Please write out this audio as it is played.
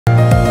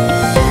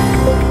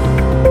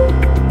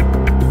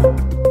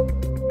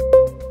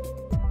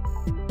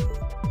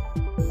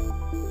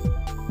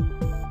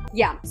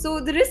So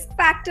the risk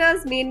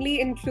factors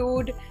mainly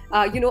include,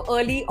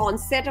 early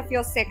onset of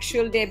your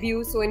sexual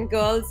debut. So in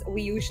girls,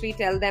 we usually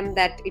tell them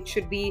that it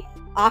should be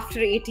after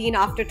 18,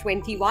 after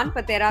 21,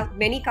 but there are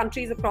many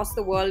countries across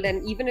the world,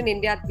 and even in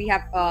India, we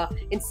have,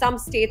 in some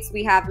states,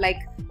 we have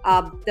like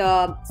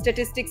the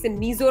statistics in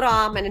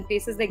Mizoram and in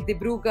places like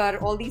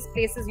Dibrugarh, all these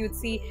places you'd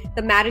see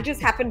the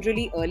marriages happen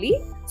really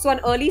early. So an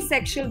early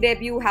sexual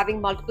debut, having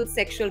multiple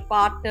sexual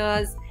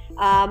partners,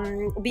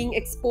 being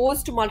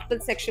exposed to multiple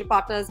sexual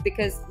partners,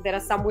 because there are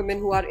some women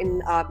who are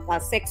in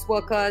sex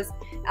workers.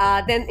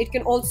 Then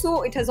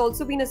it has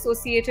also been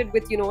associated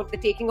with, the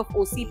taking of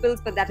OC pills,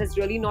 but that has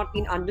really not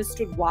been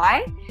understood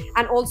why.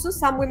 And also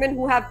some women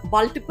who have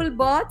multiple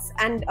births,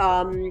 and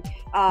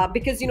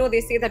because,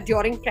 they say that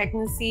during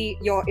pregnancy,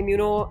 your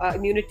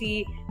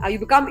immunity, you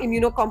become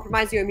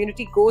immunocompromised, your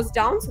immunity goes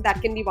down. So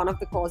that can be one of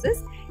the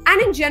causes. And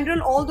in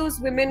general, all those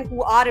women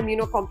who are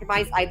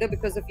immunocompromised, either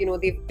because of,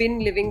 they've been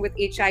living with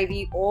HIV,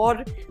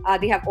 or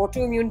they have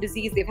autoimmune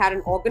disease, they've had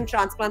an organ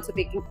transplant, so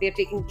they're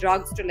taking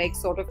drugs to like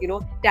sort of,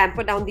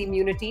 tamper down the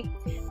immunity.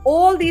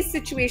 All these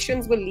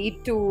situations will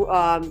lead to,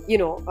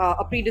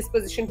 a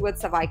predisposition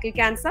towards cervical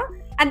cancer.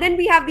 And then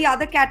we have the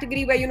other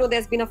category where,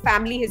 there's been a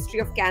family history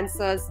of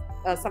cancers,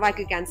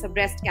 cervical cancer,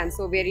 breast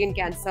cancer, ovarian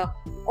cancer,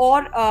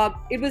 or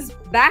it was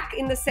back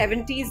in the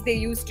 70s, they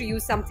used to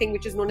use something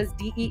which is known as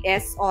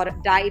DES, or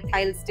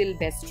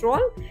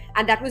diethylstilbestrol,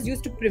 and that was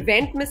used to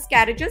prevent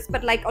miscarriages.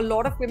 But like a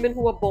lot of women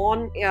who were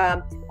born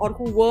or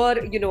who were,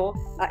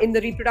 in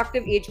the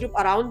reproductive age group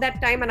around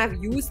that time and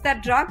have used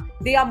that drug,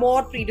 they are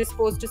more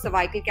predisposed to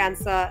cervical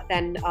cancer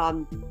than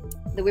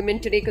the women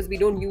today, because we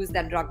don't use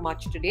that drug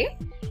much today.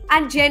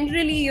 And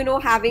generally,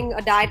 having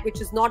a diet which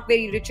is not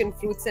very rich in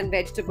fruits and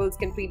vegetables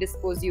can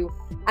predispose you.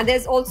 And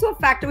there's also a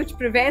factor which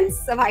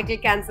prevents cervical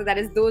cancer, that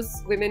is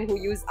those women who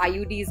use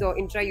IUDs or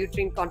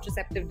intrauterine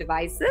contraceptive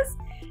devices.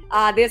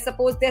 There's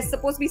supposed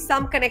to be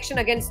some connection.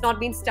 Again, it's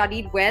not been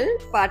studied well,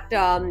 but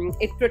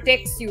it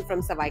protects you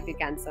from cervical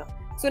cancer.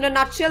 So in a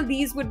nutshell,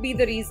 these would be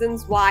the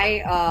reasons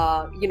why,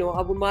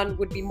 a woman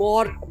would be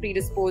more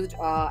predisposed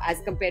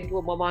as compared to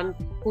a woman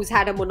who's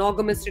had a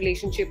monogamous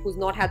relationship, who's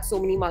not had so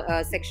many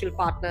sexual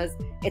partners,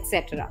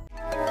 etc.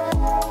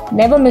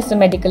 Never miss a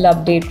medical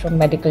update from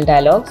Medical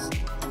Dialogues.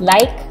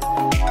 Like,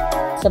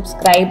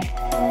 subscribe,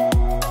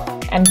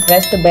 and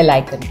press the bell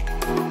icon.